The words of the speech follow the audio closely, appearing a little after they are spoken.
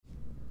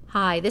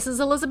Hi, this is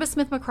Elizabeth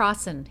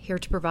Smith-McCrossin, here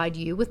to provide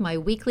you with my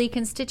weekly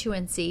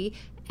constituency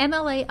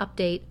MLA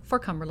update for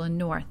Cumberland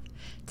North.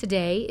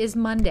 Today is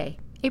Monday,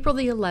 April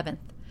the 11th,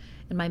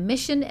 and my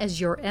mission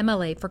as your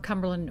MLA for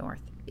Cumberland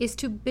North is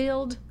to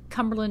build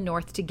Cumberland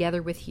North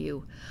together with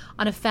you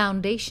on a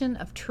foundation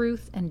of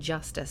truth and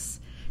justice,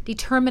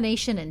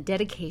 determination and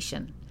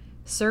dedication,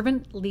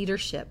 servant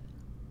leadership,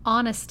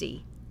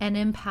 honesty, and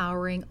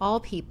empowering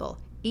all people,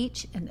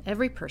 each and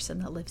every person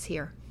that lives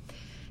here.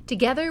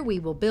 Together, we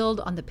will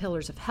build on the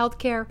pillars of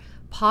healthcare,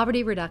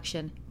 poverty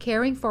reduction,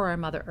 caring for our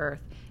Mother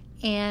Earth,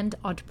 and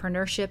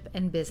entrepreneurship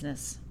and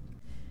business.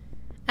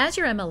 As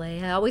your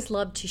MLA, I always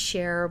love to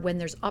share when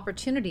there's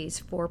opportunities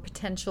for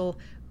potential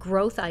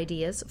growth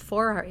ideas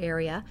for our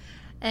area,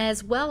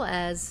 as well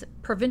as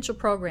provincial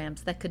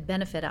programs that could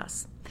benefit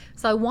us.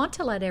 So I want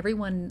to let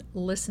everyone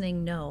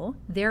listening know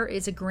there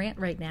is a grant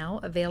right now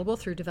available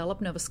through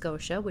Develop Nova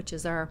Scotia, which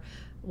is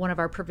one of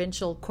our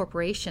provincial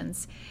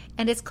corporations,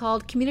 and it's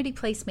called Community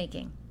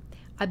Placemaking.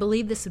 I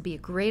believe this would be a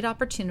great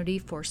opportunity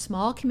for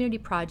small community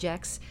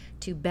projects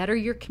to better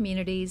your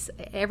communities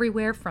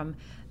everywhere from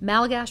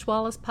Malagash,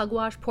 Wallace,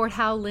 Pugwash, Port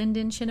Howe,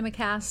 Linden,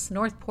 Shinnemakas,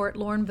 Northport,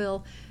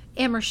 Lorneville,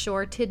 Amherst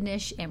Shore,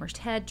 Tidnish, Amherst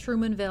Head,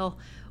 Trumanville,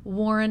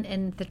 Warren,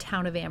 and the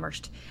town of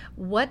Amherst.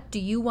 What do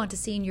you want to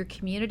see in your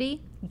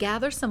community?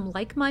 Gather some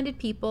like-minded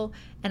people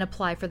and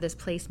apply for this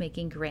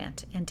placemaking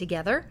grant. And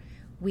together,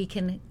 we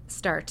can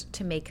start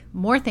to make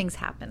more things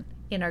happen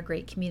in our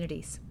great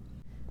communities.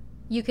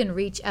 You can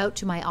reach out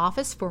to my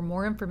office for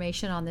more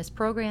information on this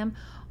program,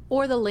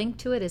 or the link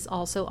to it is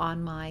also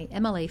on my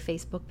MLA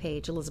Facebook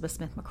page, Elizabeth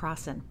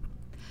Smith-McCrossin.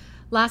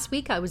 Last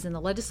week, I was in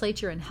the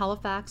legislature in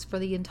Halifax for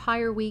the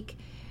entire week.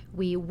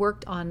 We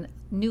worked on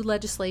new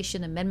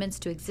legislation, amendments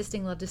to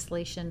existing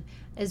legislation,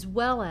 as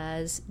well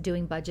as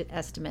doing budget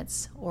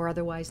estimates, or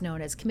otherwise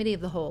known as Committee of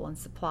the Whole and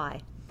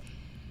Supply.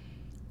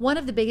 One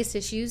of the biggest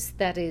issues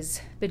that has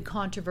been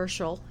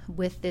controversial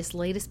with this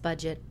latest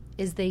budget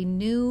is the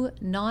new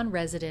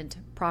non-resident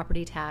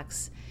property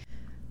tax,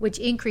 which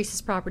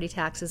increases property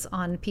taxes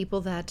on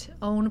people that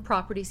own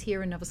properties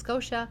here in Nova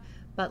Scotia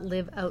but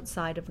live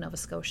outside of Nova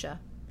Scotia.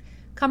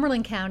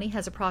 Cumberland County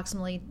has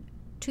approximately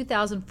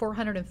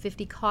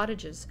 2,450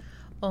 cottages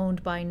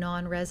owned by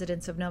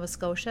non-residents of Nova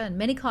Scotia, and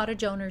many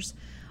cottage owners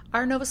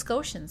are Nova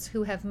Scotians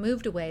who have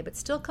moved away but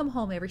still come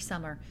home every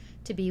summer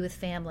to be with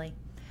family.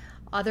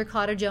 Other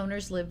cottage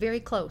owners live very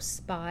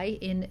close by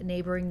in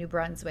neighboring New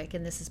Brunswick,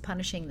 and this is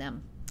punishing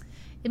them.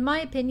 In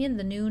my opinion,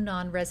 the new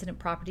non-resident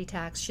property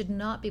tax should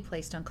not be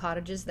placed on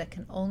cottages that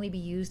can only be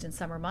used in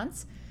summer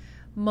months.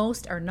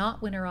 Most are not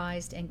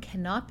winterized and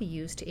cannot be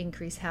used to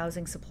increase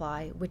housing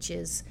supply, which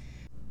is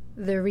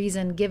the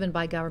reason given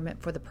by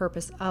government for the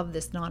purpose of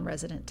this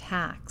non-resident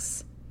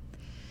tax.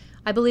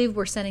 I believe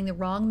we're sending the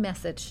wrong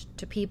message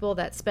to people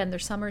that spend their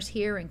summers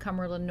here in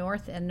Cumberland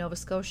North and Nova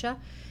Scotia,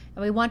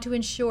 and we want to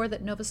ensure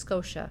that Nova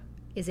Scotia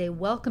is a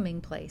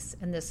welcoming place,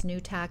 and this new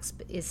tax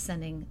is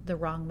sending the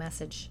wrong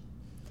message.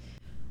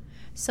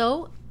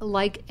 So,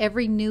 like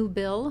every new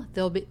bill,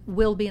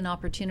 will be an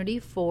opportunity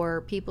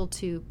for people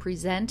to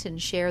present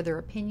and share their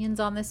opinions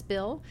on this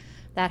bill.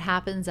 That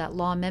happens at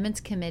Law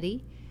Amendments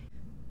Committee,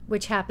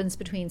 which happens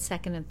between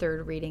second and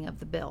third reading of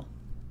the bill.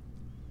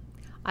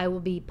 I will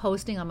be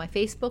posting on my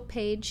Facebook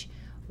page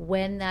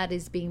when that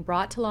is being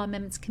brought to Law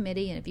Amendments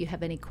Committee, and if you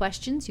have any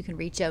questions, you can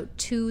reach out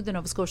to the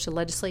Nova Scotia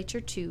Legislature,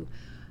 to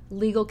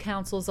Legal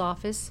Counsel's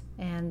office,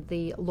 and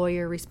the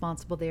lawyer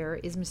responsible there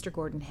is Mr.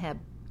 Gordon Hebb.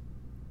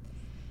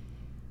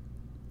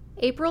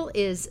 April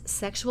is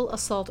Sexual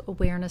Assault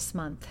Awareness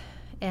Month,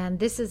 and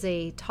this is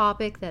a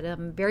topic that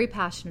I'm very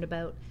passionate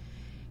about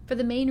for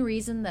the main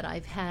reason that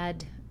I've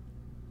had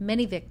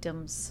many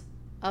victims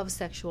of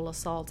sexual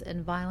assault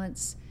and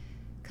violence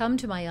come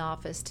to my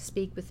office to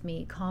speak with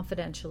me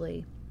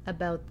confidentially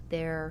about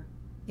their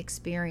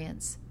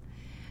experience.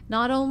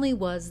 Not only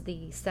was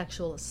the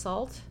sexual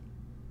assault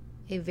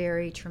a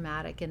very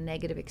traumatic and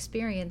negative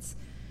experience,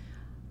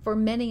 for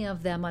many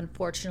of them,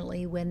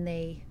 unfortunately, when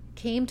they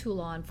came to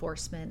law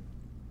enforcement,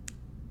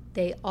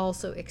 they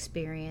also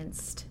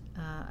experienced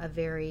a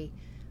very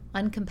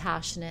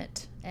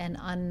uncompassionate and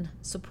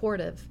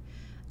unsupportive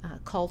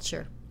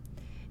culture.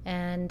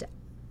 And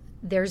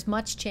there's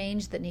much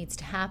change that needs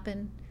to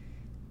happen.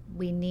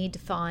 We need to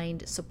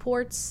find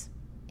supports,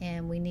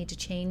 and we need to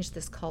change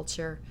this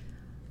culture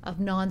of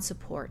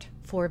non-support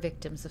for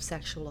victims of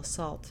sexual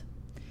assault.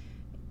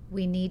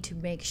 We need to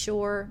make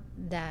sure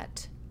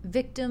that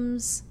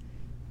victims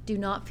do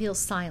not feel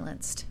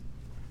silenced.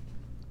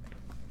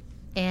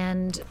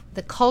 And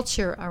the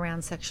culture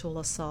around sexual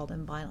assault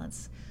and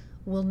violence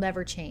will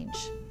never change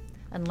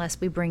unless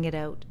we bring it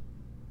out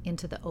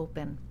into the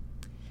open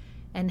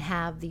and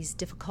have these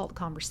difficult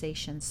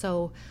conversations.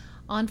 So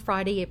on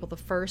Friday, April the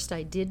 1st,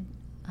 I did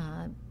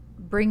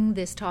bring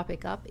this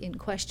topic up in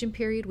question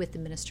period with the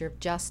Minister of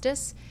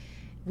Justice.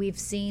 We've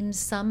seen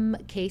some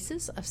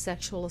cases of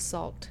sexual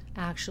assault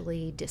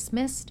actually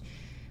dismissed,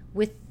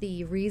 with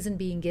the reason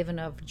being given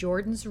of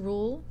Jordan's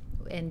Rule.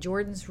 And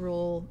Jordan's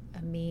Rule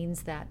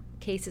means that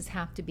cases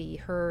have to be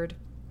heard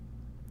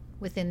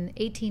within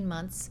 18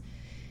 months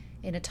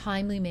in a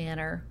timely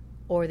manner,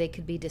 or they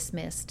could be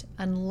dismissed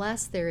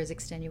unless there is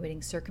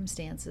extenuating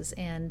circumstances.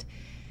 And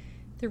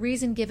the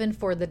reason given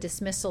for the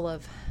dismissal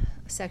of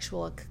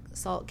sexual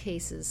assault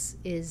cases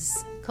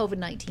is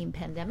COVID-19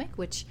 pandemic,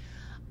 which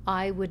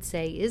I would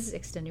say is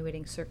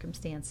extenuating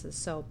circumstances.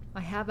 So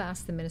I have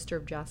asked the Minister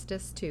of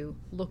Justice to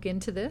look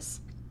into this.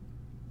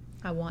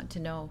 I want to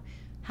know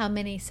how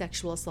many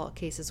sexual assault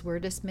cases were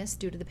dismissed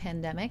due to the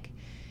pandemic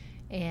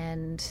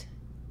and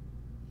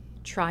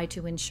try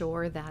to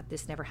ensure that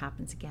this never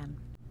happens again.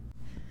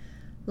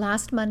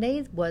 Last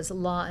Monday was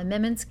Law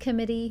Amendments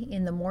Committee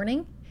in the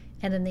morning,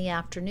 and in the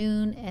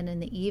afternoon and in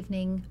the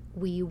evening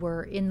we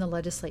were in the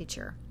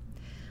legislature.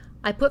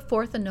 I put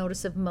forth a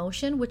notice of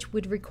motion which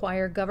would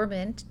require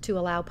government to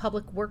allow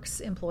public works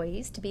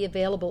employees to be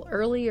available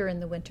earlier in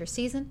the winter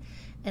season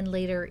and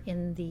later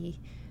in the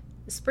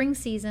spring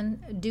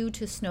season due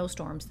to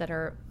snowstorms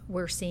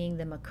we're seeing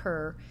them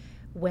occur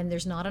when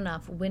there's not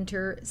enough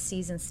winter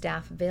season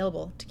staff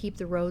available to keep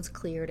the roads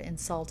cleared and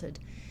salted.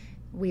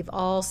 We've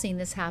all seen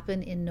this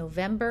happen in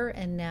November,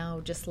 and now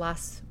just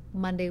last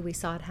Monday we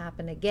saw it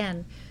happen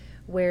again,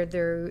 where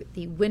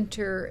the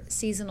winter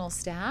seasonal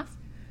staff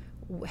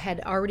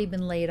had already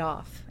been laid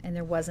off and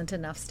there wasn't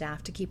enough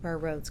staff to keep our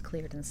roads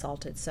cleared and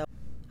salted. So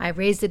I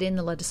raised it in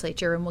the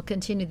legislature and will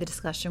continue the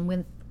discussion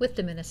with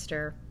the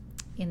minister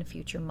in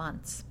future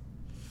months.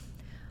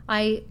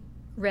 I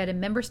read a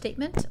member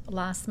statement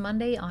last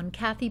Monday on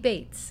Kathy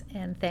Bates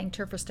and thanked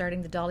her for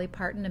starting the Dolly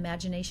Parton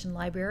Imagination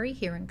Library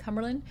here in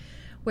Cumberland,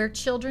 where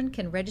children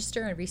can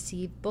register and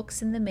receive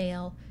books in the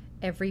mail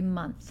every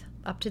month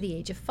up to the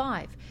age of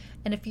 5.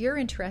 And if you're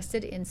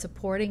interested in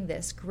supporting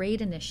this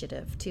great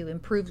initiative to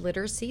improve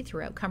literacy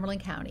throughout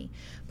Cumberland County,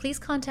 please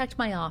contact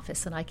my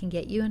office and I can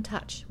get you in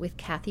touch with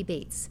Kathy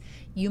Bates.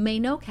 You may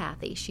know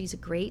Kathy. She's a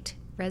great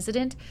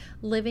resident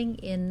living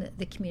in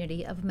the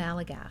community of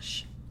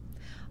Malagash.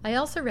 I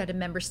also read a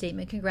member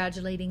statement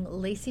congratulating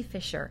Lacey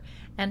Fisher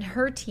and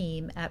her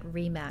team at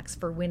RE/MAX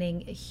for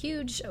winning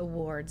huge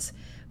awards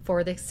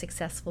for the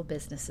successful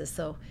businesses.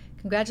 So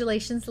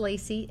congratulations,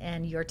 Lacey,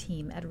 and your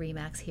team at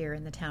RE/MAX here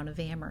in the town of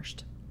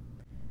Amherst.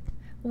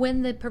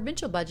 When the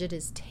provincial budget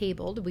is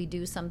tabled, we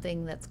do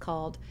something that's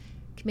called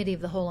Committee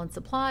of the Whole on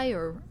Supply,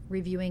 or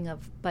reviewing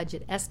of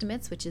budget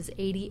estimates, which is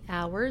 80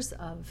 hours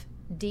of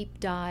deep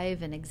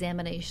dive and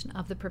examination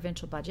of the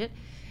provincial budget.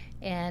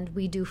 And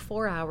we do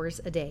 4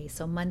 hours a day.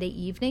 So Monday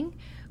evening,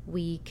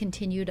 we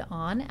continued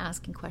on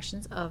asking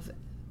questions of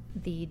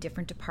the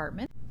different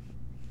departments.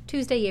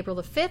 Tuesday, April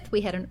the 5th,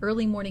 we had an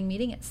early morning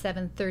meeting at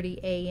 7:30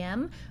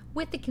 a.m.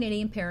 with the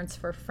Canadian Parents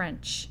for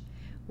French.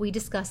 We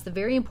discussed the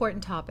very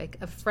important topic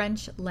of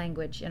French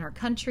language in our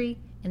country,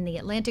 in the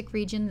Atlantic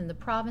region, in the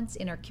province,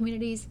 in our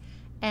communities,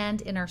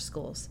 and in our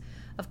schools.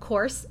 Of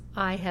course,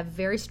 I have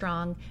very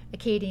strong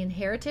Acadian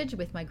heritage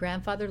with my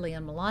grandfather,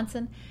 Leon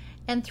Melanson,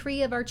 and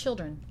 3 of our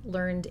children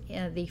learned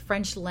the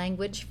French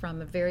language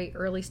from a very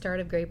early start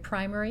of grade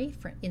primary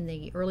in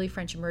the early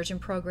French immersion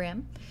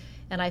program.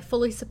 And I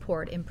fully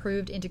support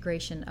improved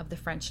integration of the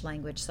French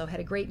language. So I had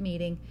a great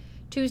meeting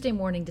Tuesday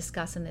morning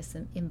discussing this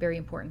very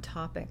important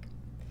topic.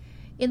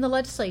 In the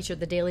legislature,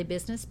 the daily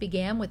business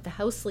began with the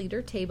House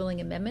Leader tabling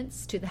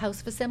amendments to the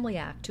House of Assembly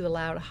Act to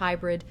allow a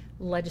hybrid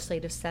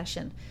legislative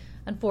session.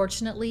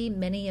 Unfortunately,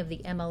 many of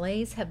the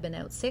MLAs have been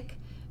out sick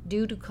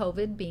due to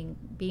COVID,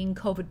 being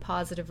COVID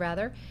positive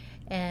rather,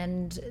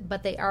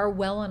 but they are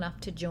well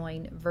enough to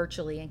join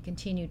virtually and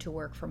continue to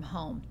work from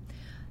home.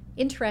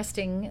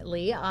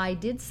 Interestingly, I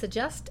did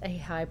suggest a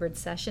hybrid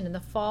session in the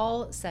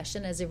fall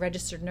session as a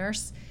registered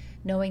nurse,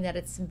 knowing that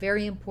it's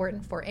very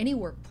important for any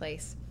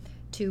workplace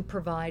to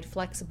provide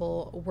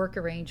flexible work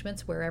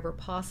arrangements wherever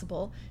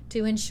possible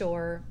to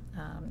ensure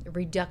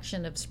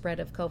reduction of spread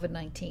of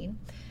COVID-19.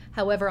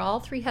 However, all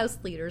 3 House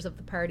leaders of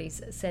the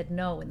parties said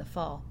no in the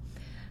fall.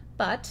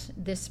 But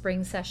this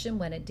spring session,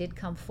 when it did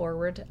come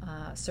forward,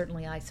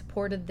 certainly I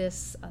supported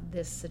this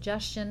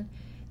suggestion,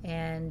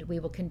 and we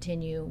will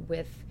continue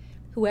with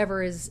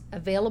whoever is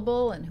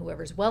available and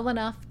whoever's well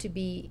enough to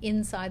be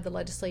inside the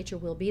legislature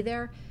will be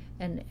there,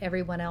 and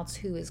everyone else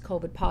who is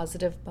COVID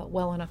positive but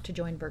well enough to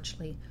join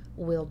virtually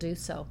will do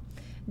so.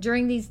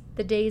 During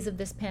the days of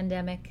this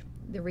pandemic,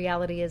 the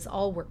reality is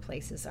all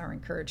workplaces are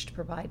encouraged to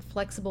provide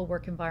flexible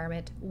work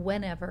environment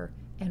whenever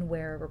and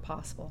wherever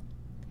possible.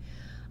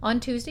 On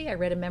Tuesday, I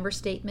read a member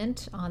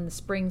statement on the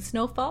spring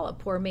snowfall, a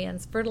poor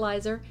man's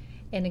fertilizer,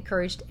 and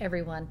encouraged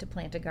everyone to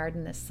plant a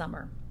garden this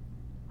summer.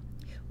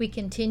 We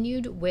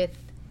continued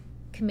with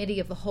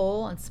Committee of the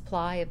Whole on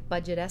supply of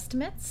budget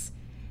estimates,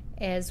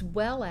 as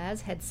well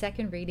as had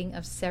second reading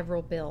of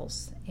several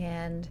bills.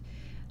 And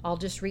I'll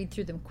just read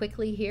through them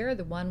quickly here.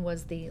 The one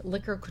was the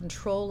Liquor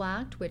Control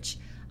Act, which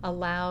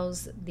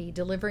allows the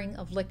delivering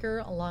of liquor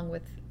along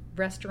with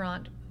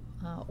restaurant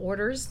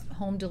orders,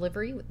 home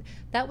delivery.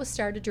 That was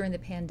started during the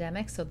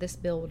pandemic, so this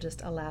bill will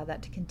just allow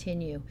that to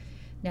continue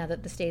now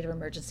that the state of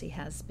emergency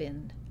has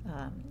been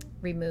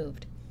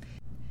removed.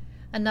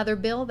 Another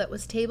bill that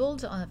was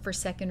tabled for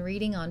second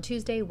reading on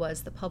Tuesday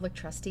was the Public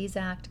Trustees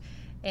Act,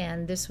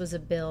 And this was a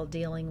bill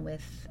dealing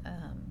with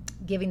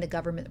giving the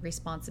government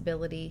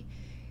responsibility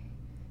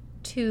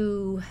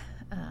to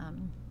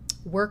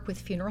work with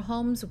funeral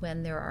homes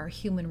when there are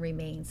human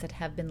remains that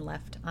have been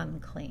left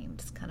unclaimed.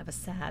 It's kind of a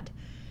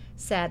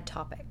sad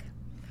topic.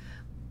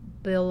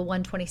 Bill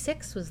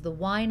 126 was the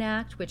Wine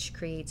Act, which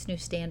creates new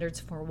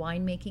standards for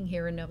winemaking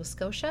here in Nova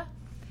Scotia.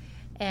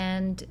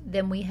 And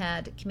then we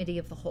had Committee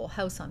of the Whole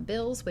House on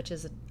Bills, which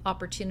is an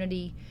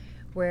opportunity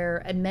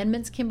where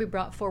amendments can be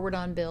brought forward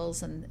on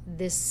bills, and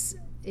this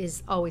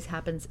always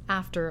happens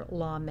after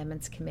Law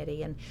Amendments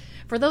Committee. And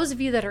for those of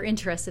you that are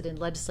interested in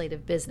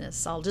legislative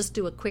business, I'll just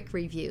do a quick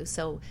review.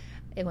 So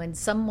when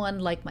someone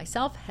like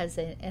myself has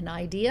an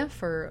idea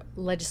for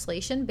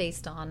legislation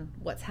based on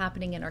what's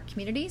happening in our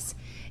communities,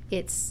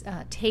 it's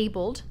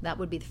tabled. That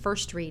would be the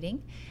first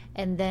reading,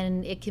 and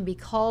then it can be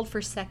called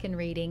for second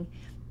reading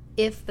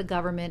if the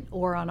government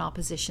or on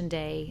opposition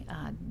day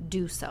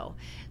do so.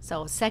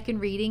 So second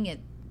reading,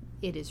 it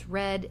is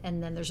read,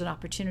 and then there's an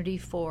opportunity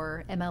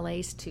for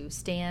MLAs to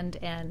stand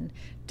and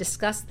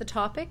discuss the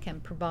topic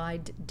and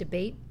provide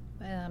debate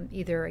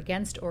either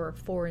against or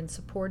for in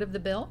support of the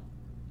bill.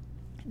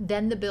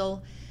 Then the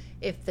bill,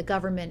 if the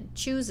government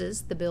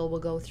chooses, the bill will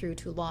go through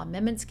to Law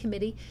Amendments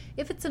Committee.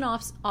 If it's an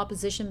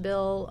opposition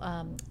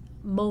bill,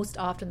 most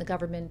often the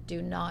government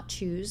do not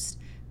choose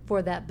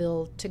for that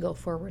bill to go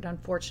forward.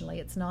 Unfortunately,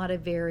 it's not a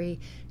very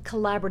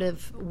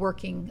collaborative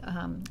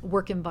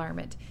work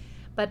environment.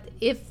 But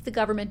if the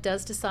government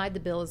does decide the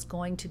bill is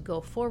going to go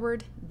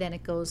forward, then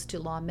it goes to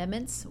Law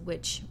Amendments,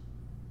 which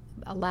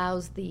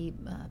allows the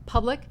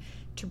public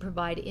to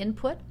provide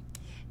input.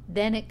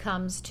 Then it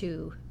comes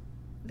to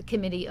the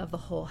Committee of the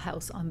Whole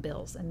House on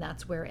Bills, and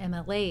that's where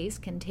MLAs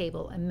can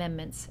table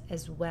amendments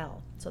as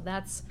well. So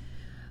that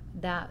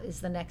is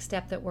the next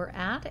step that we're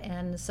at.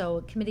 And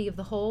so Committee of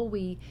the Whole,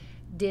 we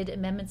did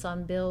amendments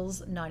on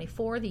Bills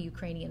 94, the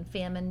Ukrainian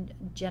Famine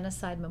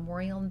Genocide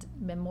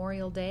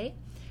Memorial Day,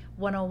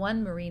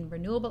 101, Marine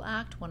Renewable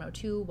Act,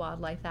 102,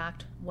 Wildlife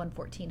Act,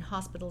 114,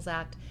 Hospitals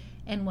Act,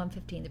 and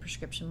 115, the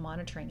Prescription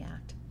Monitoring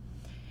Act.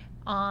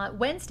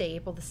 Wednesday,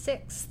 April the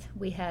 6th,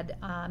 we had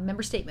a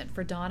member statement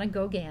for Donna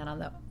Gauguin on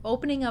the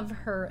opening of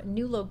her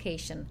new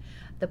location,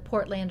 the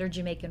Portlander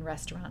Jamaican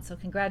restaurant. So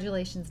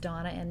congratulations,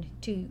 Donna, and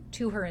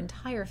to her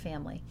entire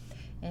family.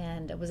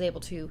 And I was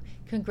able to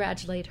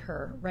congratulate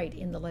her right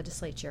in the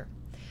legislature.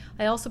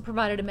 I also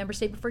provided a member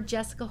statement for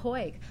Jessica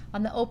Hoig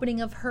on the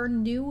opening of her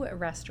new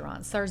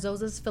restaurant,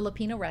 Zarzoza's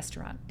Filipino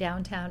restaurant,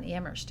 downtown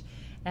Amherst.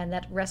 And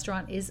that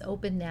restaurant is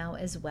open now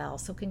as well.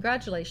 So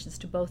congratulations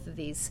to both of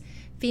these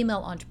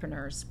female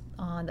entrepreneurs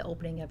on the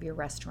opening of your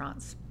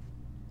restaurants.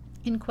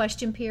 In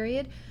question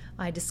period,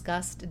 I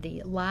discussed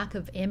the lack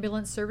of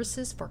ambulance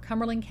services for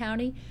Cumberland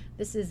County.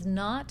 This is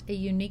not a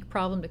unique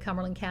problem to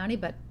Cumberland County,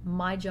 but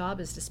my job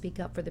is to speak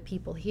up for the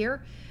people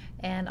here,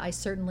 and I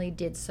certainly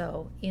did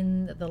so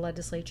in the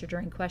legislature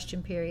during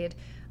question period.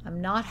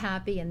 I'm not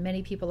happy, and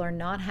many people are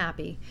not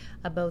happy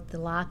about the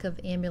lack of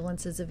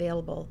ambulances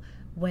available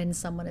when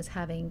someone is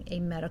having a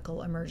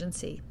medical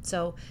emergency.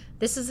 So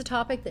this is a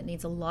topic that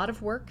needs a lot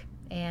of work,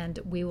 and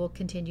we will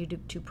continue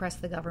to press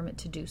the government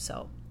to do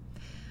so.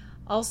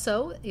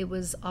 Also, it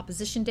was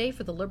opposition day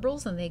for the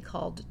Liberals, and they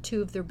called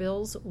two of their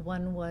bills.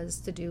 One was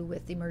to do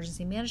with the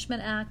Emergency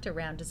Management Act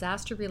around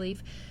disaster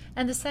relief,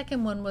 and the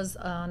second one was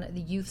on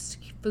the Youth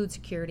Food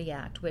Security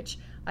Act, which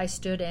I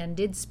stood and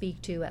did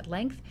speak to at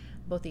length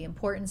about the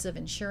importance of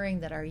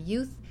ensuring that our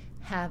youth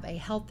have a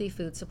healthy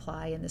food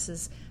supply. And this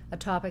is a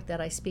topic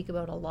that I speak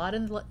about a lot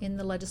in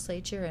the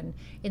legislature, and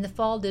in the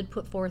fall did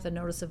put forth a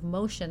notice of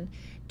motion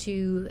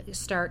to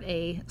start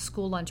a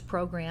school lunch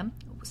program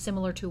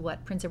similar to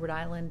what Prince Edward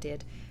Island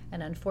did.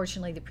 And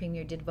unfortunately the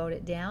Premier did vote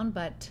it down,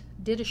 but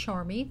did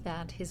assure me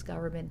that his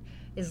government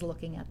is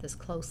looking at this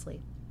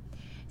closely.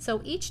 So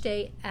each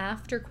day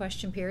after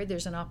question period,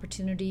 there's an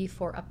opportunity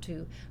for up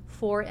to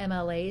 4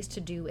 MLAs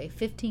to do a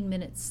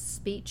 15-minute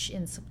speech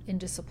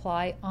into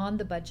supply on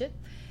the budget,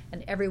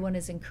 and everyone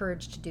is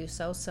encouraged to do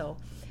so. So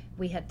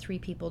we had 3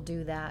 people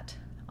do that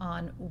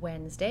on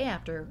Wednesday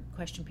after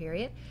question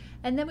period,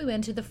 and then we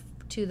went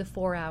to the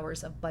 4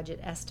 hours of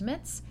budget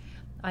estimates.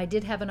 I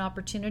did have an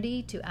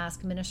opportunity to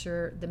ask the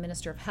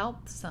Minister of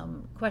Health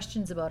some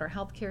questions about our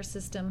healthcare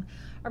system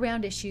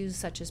around issues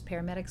such as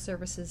paramedic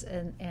services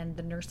and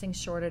the nursing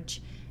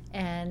shortage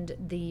and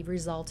the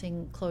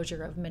resulting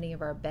closure of many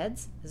of our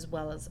beds as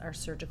well as our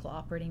surgical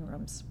operating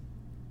rooms.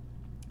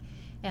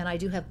 And I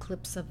do have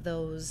clips of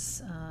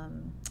those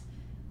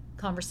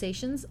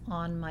conversations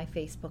on my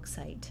Facebook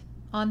site.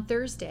 On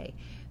Thursday,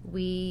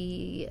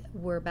 we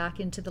were back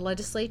into the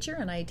legislature,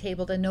 and I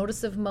tabled a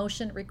notice of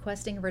motion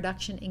requesting a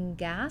reduction in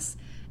gas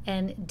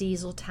and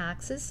diesel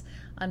taxes.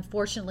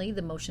 Unfortunately,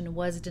 the motion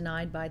was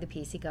denied by the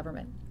PC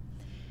government.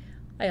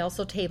 I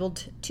also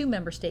tabled 2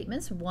 member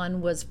statements.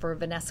 One was for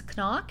Vanessa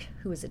Knock,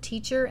 who is a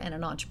teacher and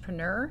an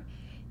entrepreneur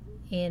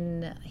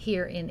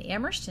here in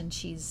Amherst, and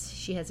she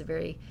has a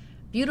very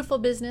beautiful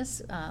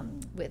business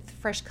with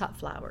fresh cut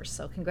flowers.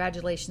 So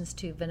congratulations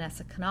to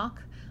Vanessa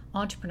Knock,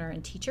 entrepreneur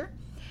and teacher.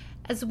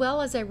 As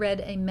well as I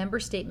read a member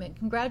statement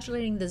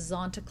congratulating the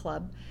Zonta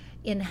Club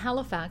in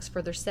Halifax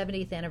for their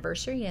 70th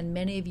anniversary, and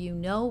many of you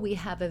know we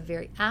have a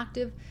very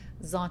active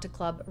Zonta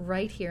Club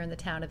right here in the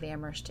town of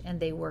Amherst, and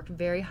they work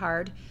very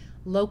hard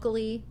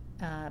locally,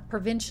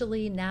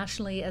 provincially,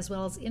 nationally, as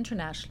well as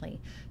internationally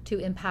to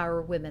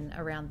empower women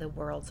around the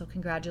world. So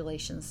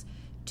congratulations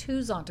to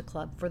Zonta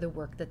Club for the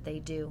work that they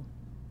do.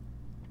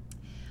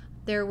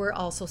 There were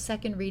also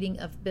second reading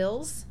of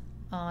bills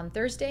on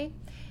Thursday,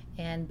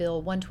 and Bill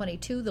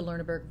 122, the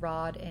Lernerburg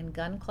Rod and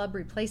Gun Club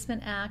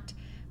Replacement Act,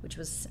 which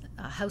was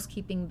a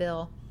housekeeping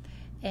bill.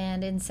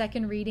 And in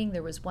second reading,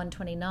 there was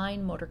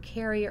 129, Motor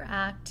Carrier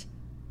Act,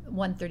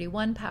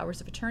 131, Powers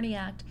of Attorney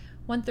Act,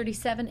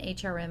 137,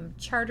 HRM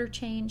Charter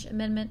Change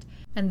Amendment.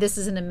 And this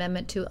is an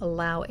amendment to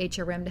allow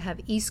HRM to have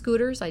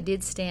e-scooters. I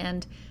did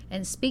stand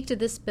and speak to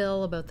this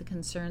bill about the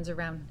concerns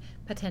around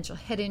potential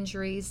head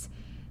injuries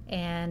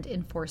and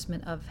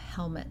enforcement of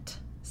helmet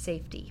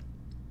safety.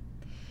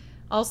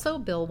 Also,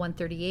 Bill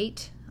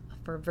 138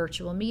 for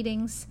virtual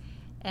meetings,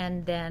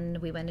 and then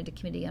we went into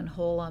committee on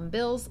whole on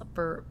bills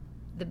for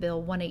the Bill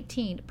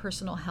 118,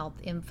 personal health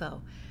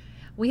info.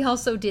 We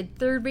also did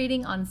third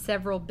reading on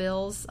several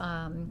bills.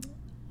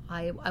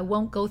 I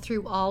won't go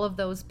through all of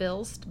those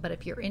bills, but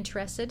if you're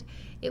interested,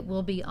 it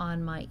will be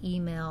on my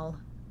email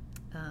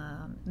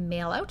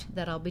mail out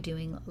that I'll be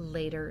doing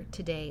later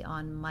today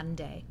on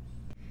Monday.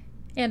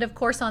 And of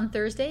course, on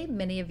Thursday,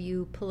 many of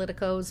you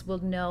politicos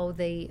will know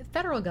the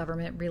federal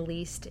government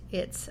released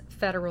its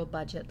federal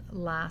budget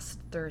last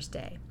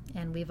Thursday,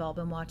 and we've all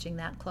been watching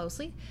that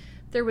closely.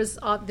 There's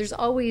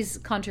always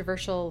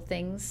controversial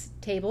things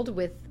tabled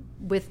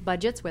with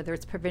budgets, whether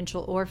it's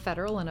provincial or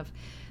federal, and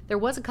there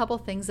was a couple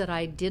things that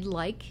I did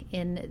like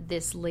in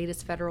this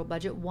latest federal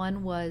budget.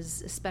 One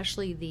was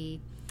especially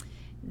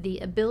the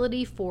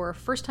ability for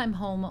first-time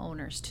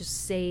homeowners to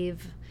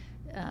save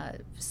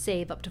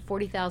up to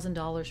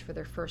 $40,000 for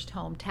their first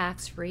home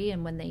tax-free,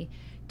 and when they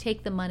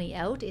take the money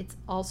out, it's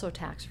also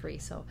tax-free.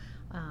 So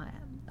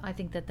I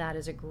think that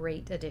is a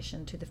great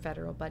addition to the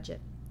federal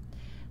budget.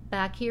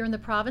 Back here in the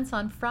province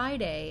on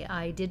Friday,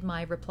 I did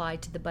my reply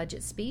to the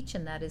budget speech,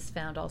 and that is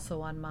found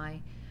also on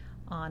my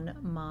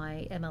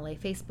MLA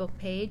Facebook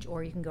page,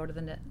 or you can go to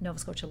the Nova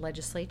Scotia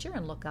Legislature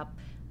and look up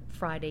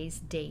Friday's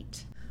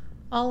date.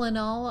 All in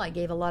all, I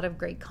gave a lot of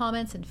great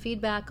comments and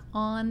feedback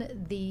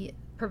on the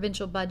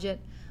provincial budget.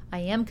 I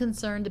am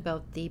concerned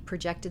about the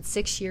projected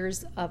 6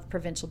 years of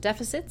provincial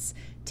deficits.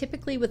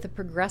 Typically with a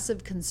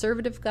progressive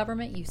conservative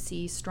government, you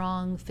see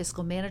strong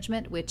fiscal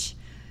management, which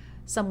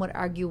some would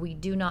argue we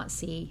do not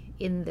see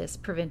in this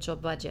provincial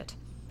budget.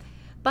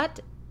 But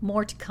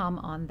more to come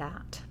on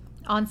that.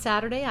 On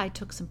Saturday, I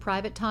took some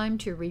private time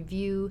to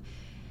review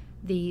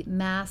the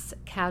Mass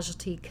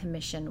Casualty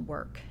Commission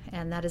work,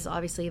 and that is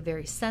obviously a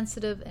very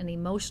sensitive and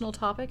emotional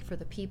topic for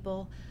the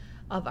people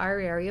of our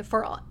area.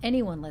 For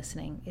anyone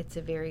listening, it's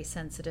a very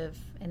sensitive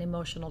and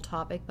emotional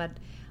topic, but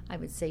I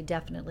would say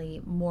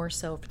definitely more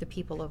so for the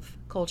people of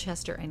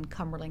Colchester and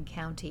Cumberland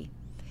County.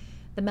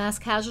 The Mass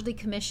Casualty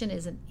Commission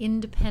is an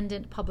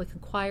independent public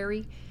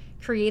inquiry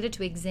created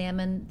to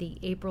examine the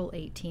April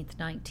 18th,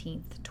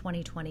 19th,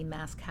 2020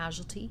 mass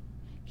casualty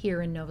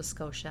here in Nova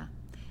Scotia,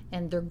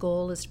 and their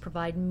goal is to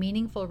provide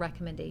meaningful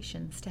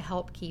recommendations to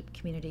help keep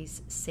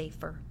communities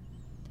safer.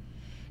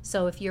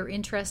 So if you're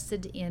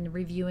interested in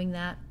reviewing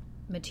that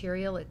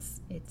material, it's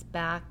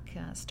back,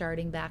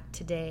 starting back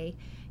today.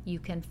 You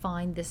can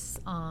find this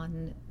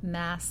on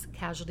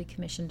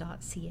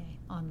masscasualtycommission.ca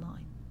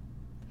online.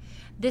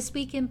 This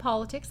week in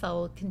politics, I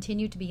will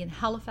continue to be in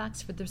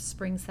Halifax for the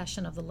spring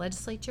session of the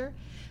legislature.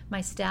 My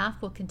staff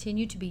will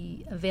continue to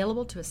be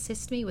available to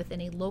assist me with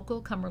any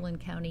local Cumberland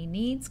County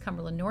needs,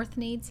 Cumberland North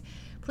needs.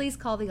 Please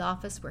call the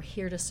office. We're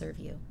here to serve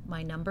you.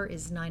 My number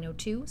is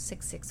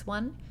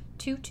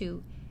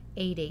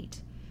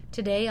 902-661-2288.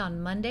 Today,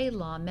 on Monday,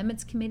 Law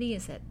Amendments Committee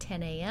is at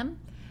 10 a.m.,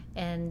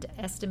 and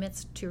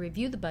estimates to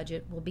review the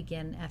budget will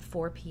begin at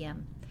 4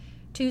 p.m.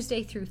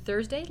 Tuesday through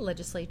Thursday, the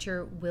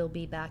legislature will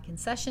be back in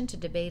session to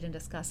debate and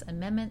discuss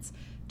amendments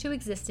to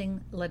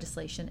existing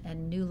legislation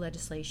and new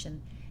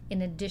legislation,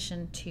 in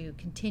addition to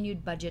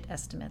continued budget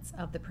estimates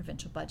of the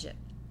provincial budget.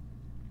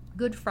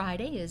 Good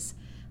Friday is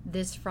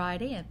this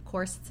Friday, and of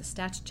course it's a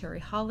statutory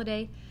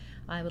holiday.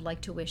 I would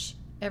like to wish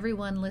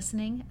everyone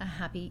listening a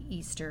happy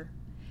Easter.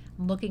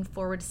 I'm looking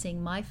forward to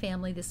seeing my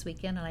family this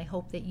weekend, and I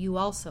hope that you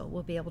also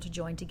will be able to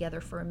join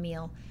together for a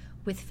meal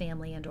with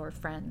family and or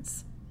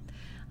friends.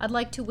 I'd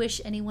like to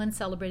wish anyone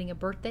celebrating a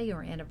birthday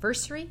or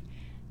anniversary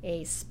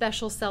a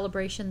special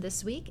celebration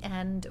this week,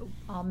 and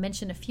I'll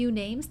mention a few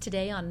names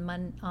today on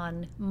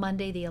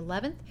Monday the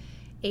 11th.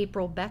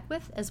 April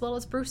Beckwith as well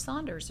as Bruce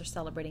Saunders are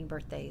celebrating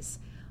birthdays.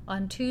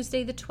 On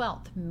Tuesday the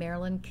 12th,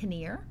 Marilyn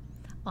Kinnear.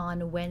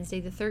 On Wednesday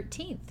the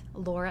 13th,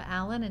 Laura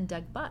Allen and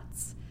Doug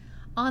Butts.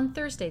 On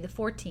Thursday the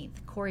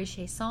 14th, Corey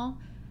Chasson,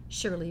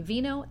 Shirley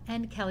Vino,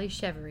 and Kelly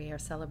Chevery are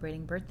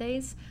celebrating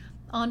birthdays.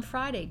 On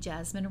Friday,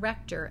 Jasmine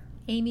Rector,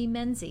 Amy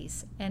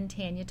Menzies, and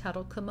Tanya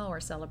Tuttle-Como are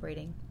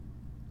celebrating.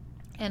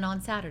 And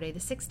on Saturday, the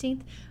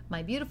 16th,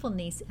 my beautiful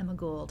niece, Emma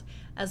Gould,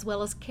 as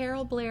well as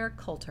Carol Blair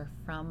Coulter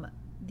from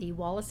the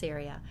Wallace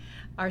area,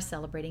 are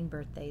celebrating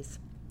birthdays.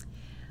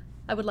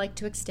 I would like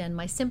to extend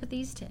my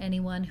sympathies to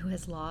anyone who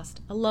has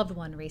lost a loved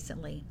one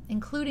recently,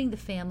 including the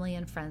family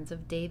and friends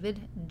of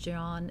David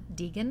John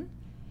Deegan,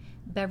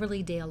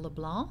 Beverly Dale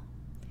LeBlanc,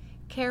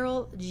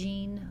 Carol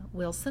Jean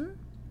Wilson,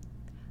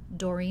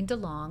 Doreen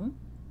DeLong,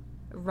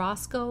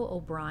 Roscoe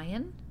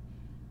O'Brien,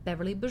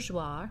 Beverly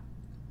Bourgeois,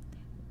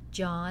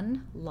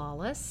 John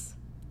Lawless,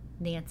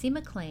 Nancy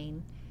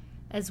McLean,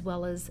 as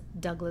well as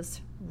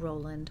Douglas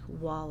Roland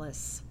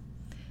Wallace.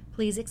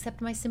 Please accept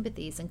my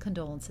sympathies and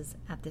condolences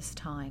at this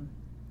time.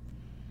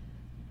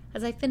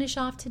 As I finish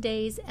off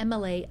today's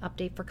MLA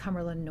update for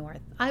Cumberland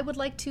North, I would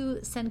like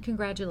to send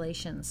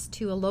congratulations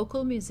to a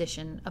local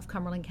musician of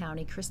Cumberland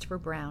County, Christopher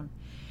Brown.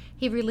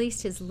 He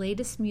released his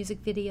latest music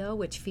video,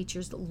 which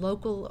features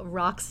local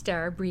rock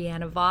star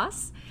Brianna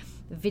Voss.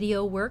 The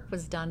video work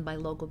was done by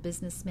local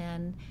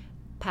businessman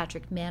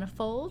Patrick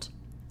Manifold,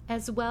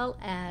 as well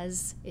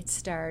as it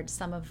starred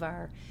some of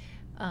our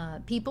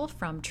people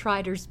from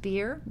Triders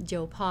Beer,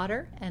 Joe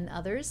Potter, and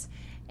others.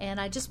 And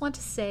I just want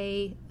to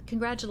say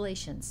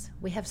congratulations.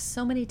 We have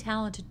so many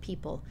talented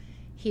people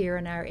here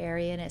in our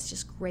area, and it's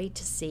just great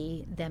to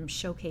see them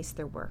showcase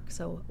their work.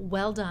 So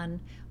well done,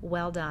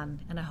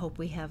 and I hope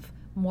we have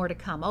more to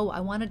come. Oh, I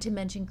wanted to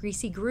mention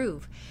Greasy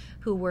Groove,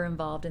 who were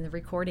involved in the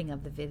recording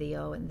of the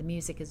video and the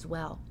music as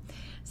well.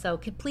 So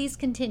please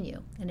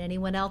continue. And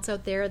anyone else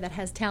out there that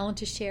has talent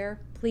to share,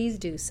 please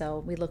do so.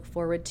 We look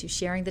forward to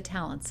sharing the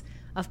talents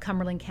of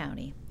Cumberland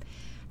County.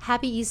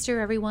 Happy Easter,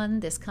 everyone,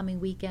 this coming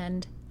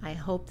weekend. I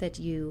hope that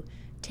you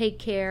take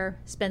care,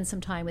 spend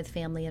some time with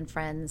family and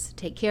friends,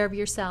 take care of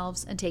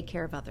yourselves, and take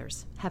care of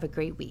others. Have a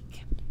great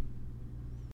week.